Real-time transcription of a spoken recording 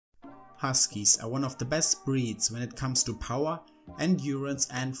Huskies are one of the best breeds when it comes to power, endurance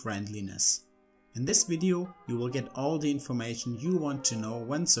and friendliness. In this video you will get all the information you want to know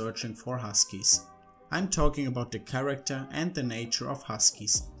when searching for Huskies. I'm talking about the character and the nature of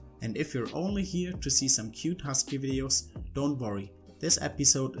Huskies. And if you're only here to see some cute Husky videos, don't worry, this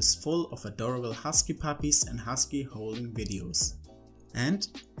episode is full of adorable Husky puppies and Husky holding videos. And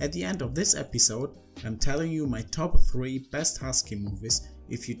at the end of this episode, I'm telling you my top 3 best Husky movies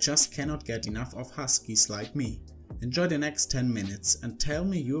if you just cannot get enough of Huskies like me. Enjoy the next 10 minutes and tell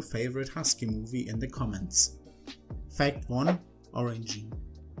me your favorite Husky movie in the comments. Fact 1. Origin.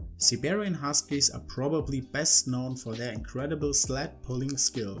 Siberian Huskies are probably best known for their incredible sled pulling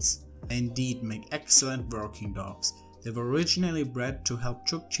skills. They indeed make excellent working dogs. They were originally bred to help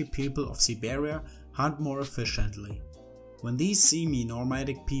Chukchi people of Siberia hunt more efficiently. When these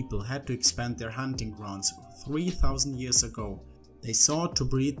semi-nomadic people had to expand their hunting grounds 3,000 years ago, they sought to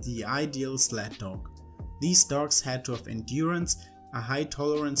breed the ideal sled dog. These dogs had to have endurance, a high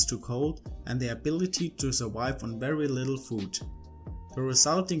tolerance to cold, and the ability to survive on very little food. The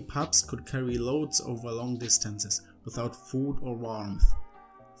resulting pups could carry loads over long distances without food or warmth.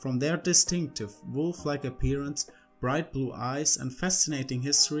 From their distinctive wolf-like appearance, bright blue eyes and fascinating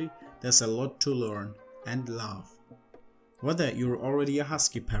history, there's a lot to learn and love. Whether you're already a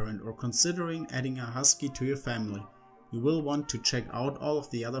Husky parent or considering adding a Husky to your family, you will want to check out all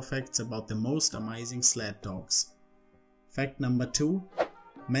of the other facts about the most amazing sled dogs. Fact number 2.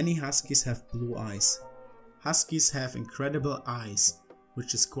 Many Huskies have blue eyes. Huskies have incredible eyes,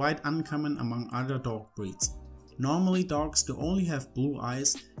 which is quite uncommon among other dog breeds. Normally dogs do only have blue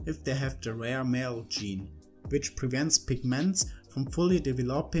eyes if they have the rare male gene, which prevents pigments from fully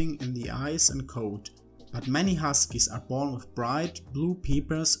developing in the eyes and coat. But many Huskies are born with bright blue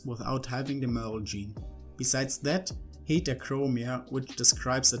peepers without having the male gene. Besides that, heterochromia, which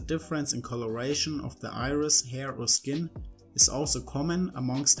describes a difference in coloration of the iris, hair or skin, is also common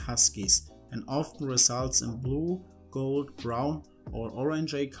amongst Huskies and often results in blue, gold, brown or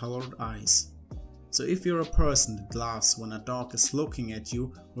orangey colored eyes. So if you're a person that laughs when a dog is looking at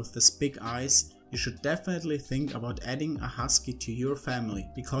you with these big eyes, you should definitely think about adding a Husky to your family,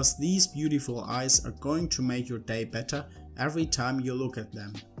 because these beautiful eyes are going to make your day better every time you look at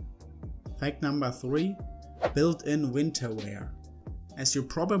them. Fact number 3. Built-in winter wear. As you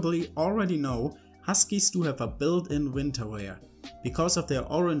probably already know, Huskies do have a built-in winter wear. Because of their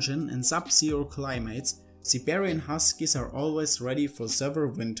origin in sub-zero climates, Siberian Huskies are always ready for severe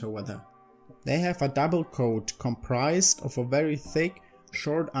winter weather. They have a double coat comprised of a very thick,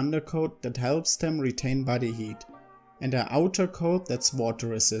 short undercoat that helps them retain body heat, and an outer coat that's water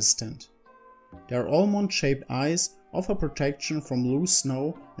resistant. Their almond-shaped eyes offer protection from loose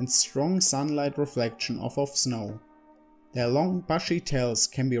snow and strong sunlight reflection off of snow. Their long bushy tails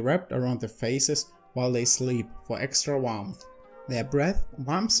can be wrapped around their faces while they sleep for extra warmth. Their breath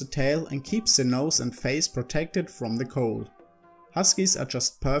warms the tail and keeps the nose and face protected from the cold. Huskies are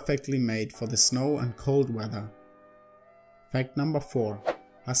just perfectly made for the snow and cold weather. Fact number 4.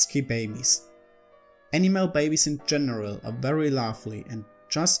 Husky babies. Animal babies in general are very lovely and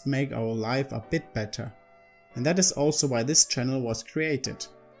just make our life a bit better. And that is also why this channel was created.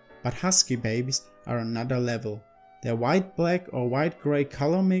 But Husky babies are another level. Their white-black or white-grey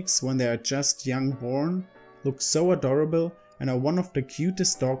color mix when they are just young born look so adorable and are one of the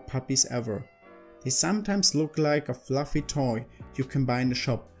cutest dog puppies ever. They sometimes look like a fluffy toy you can buy in the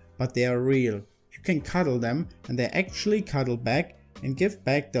shop, but they are real. You can cuddle them and they actually cuddle back and give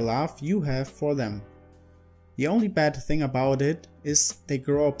back the love you have for them. The only bad thing about it is they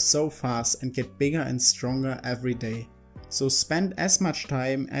grow up so fast and get bigger and stronger every day. So spend as much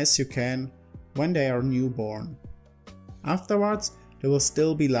time as you can when they are newborn. Afterwards they will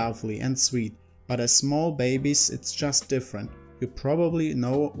still be lovely and sweet, but as small babies it's just different. You probably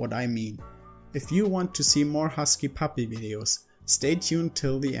know what I mean. If you want to see more Husky puppy videos, stay tuned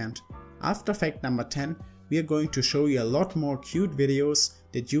till the end. After fact number 10, we are going to show you a lot more cute videos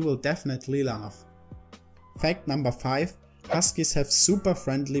that you will definitely love. Fact number 5. Huskies have super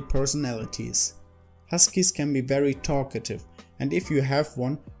friendly personalities. Huskies can be very talkative, and if you have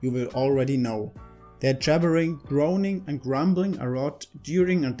one, you will already know. They're jabbering, groaning and grumbling a lot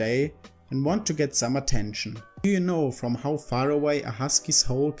during a day and want to get some attention. Do you know from how far away a Husky's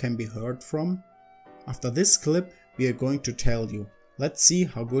howl can be heard from? After this clip we are going to tell you. Let's see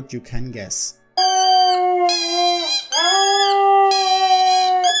how good you can guess.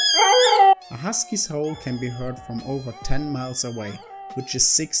 A Husky's howl can be heard from over 10 miles away, which is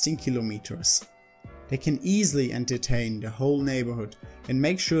 16 kilometers. They can easily entertain the whole neighborhood and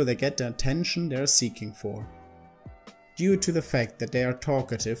make sure they get the attention they are seeking for. Due to the fact that they are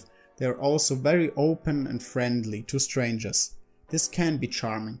talkative, they are also very open and friendly to strangers. This can be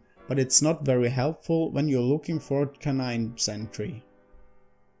charming, but it's not very helpful when you're looking for a canine sentry.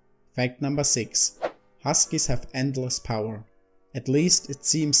 Fact number 6. Huskies have endless power. At least it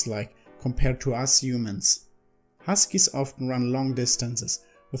seems like, compared to us humans. Huskies often run long distances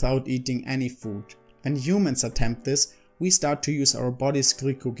without eating any food. When humans attempt this, we start to use our body's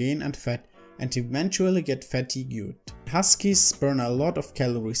glycogen and fat and eventually get fatigued. Huskies burn a lot of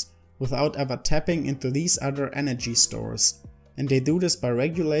calories without ever tapping into these other energy stores, and they do this by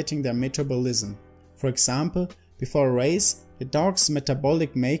regulating their metabolism. For example, before a race, the dog's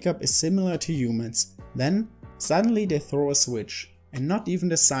metabolic makeup is similar to humans. Then, suddenly they throw a switch, and not even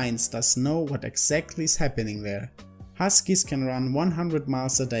the science does know what exactly is happening there. Huskies can run 100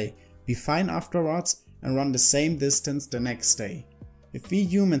 miles a day, be fine afterwards, and run the same distance the next day. If we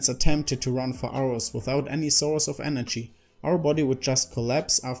humans attempted to run for hours without any source of energy, our body would just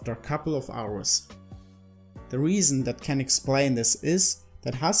collapse after a couple of hours. The reason that can explain this is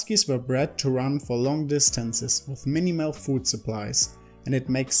that Huskies were bred to run for long distances with minimal food supplies, and it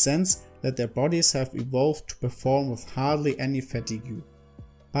makes sense that their bodies have evolved to perform with hardly any fatigue.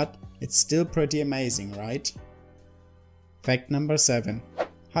 But it's still pretty amazing, right? Fact number 7.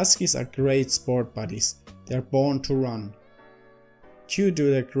 Huskies are great sport buddies. They're born to run. Due to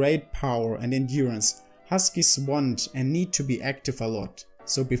their great power and endurance, Huskies want and need to be active a lot.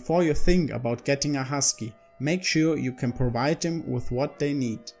 So before you think about getting a Husky, make sure you can provide them with what they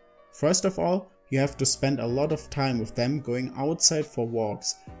need. First of all, you have to spend a lot of time with them going outside for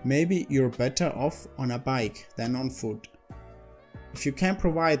walks. Maybe you're better off on a bike than on foot. If you can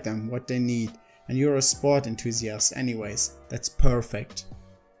provide them what they need and you're a sport enthusiast anyways, that's perfect.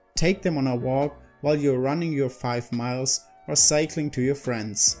 Take them on a walk while you're running your 5 miles or cycling to your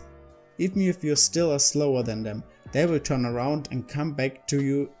friends. Even if you still are slower than them, they will turn around and come back to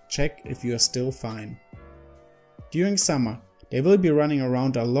you, check if you are still fine. During summer, they will be running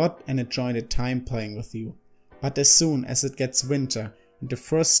around a lot and enjoy the time playing with you. But as soon as it gets winter and the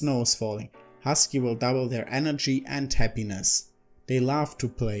first snow is falling, Husky will double their energy and happiness. They love to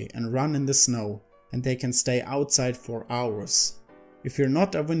play and run in the snow, and they can stay outside for hours. If you're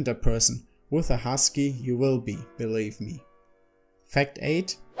not a winter person, with a Husky you will be, believe me. Fact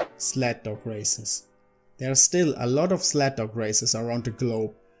 8. Sled dog races. There are still a lot of sled dog races around the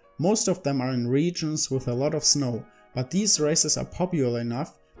globe. Most of them are in regions with a lot of snow, but these races are popular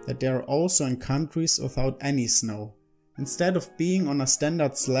enough that they are also in countries without any snow. Instead of being on a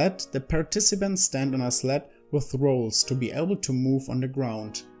standard sled, the participants stand on a sled with rolls to be able to move on the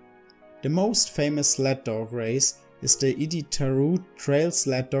ground. The most famous sled dog race is the Iditarod Trail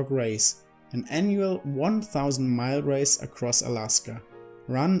Sled Dog Race, an annual 1,000-mile race across Alaska,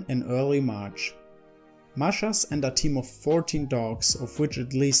 run in early March. Mushers and a team of 14 dogs, of which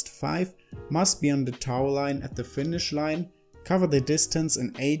at least 5 must be on the tow line at the finish line, cover the distance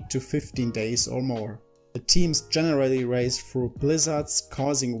in 8 to 15 days or more. The teams generally race through blizzards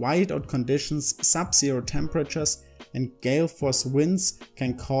causing whiteout conditions, sub-zero temperatures, and gale force winds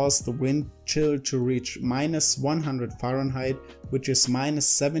can cause the wind chill to reach -100 Fahrenheit, which is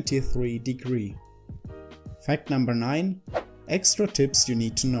 -73 degrees. Fact number 9. Extra tips you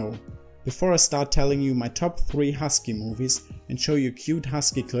need to know. Before I start telling you my top 3 Husky movies and show you cute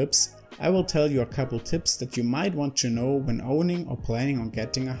Husky clips, I will tell you a couple tips that you might want to know when owning or planning on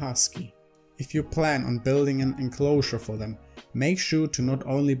getting a Husky. If you plan on building an enclosure for them, make sure to not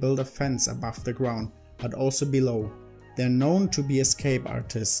only build a fence above the ground, but also below. They are known to be escape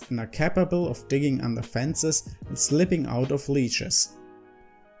artists and are capable of digging under fences and slipping out of leashes.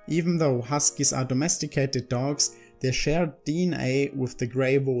 Even though Huskies are domesticated dogs, they share DNA with the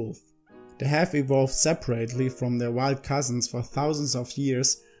grey wolf. They have evolved separately from their wild cousins for thousands of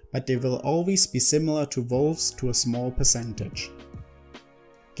years, but they will always be similar to wolves to a small percentage.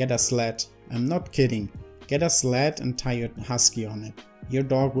 Get a sled. I'm not kidding. Get a sled and tie your Husky on it. Your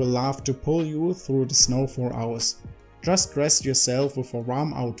dog will love to pull you through the snow for hours. Just dress yourself with a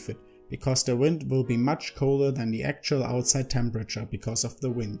warm outfit, because the wind will be much colder than the actual outside temperature because of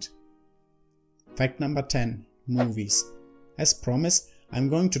the wind. Fact number 10. Movies. As promised, I'm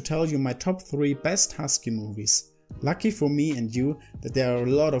going to tell you my top 3 best Husky movies. Lucky for me and you that there are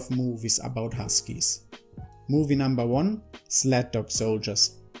a lot of movies about Huskies. Movie number 1. Sled Dog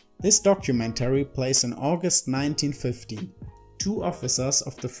Soldiers. This documentary plays in August 1915. 2 officers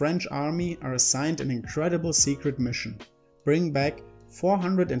of the French army are assigned an incredible secret mission: bring back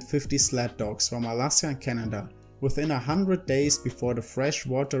 450 sled dogs from Alaska and Canada within 100 days before the fresh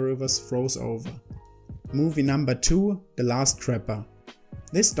water rivers froze over. Movie number 2. The Last Trapper.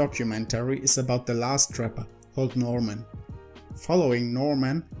 This documentary is about the last trapper, called Norman. following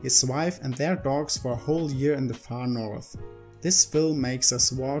Norman, his wife and their dogs for a whole year in the far north. This film makes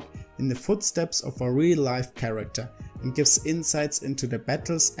us walk in the footsteps of a real-life character and gives insights into the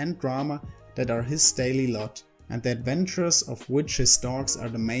battles and drama that are his daily lot, and the adventures of which his dogs are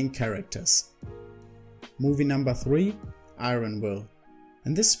the main characters. Movie number 3, Iron Will.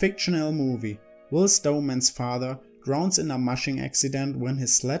 In this fictional movie, Will Stoneman's father drowns in a mushing accident when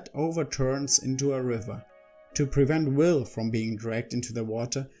his sled overturns into a river. To prevent Will from being dragged into the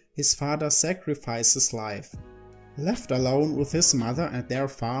water, his father sacrifices life. Left alone with his mother at their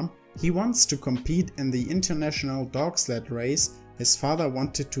farm, he wants to compete in the international dog sled race his father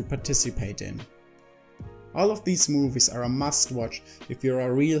wanted to participate in. All of these movies are a must-watch if you're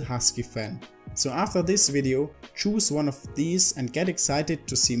a real Husky fan. So after this video, choose one of these and get excited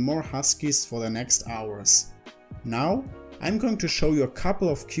to see more Huskies for the next hours. Now, I'm going to show you a couple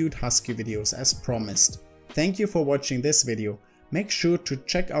of cute Husky videos as promised. Thank you for watching this video. Make sure to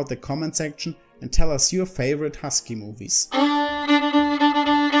check out the comment section and tell us your favorite Husky movies.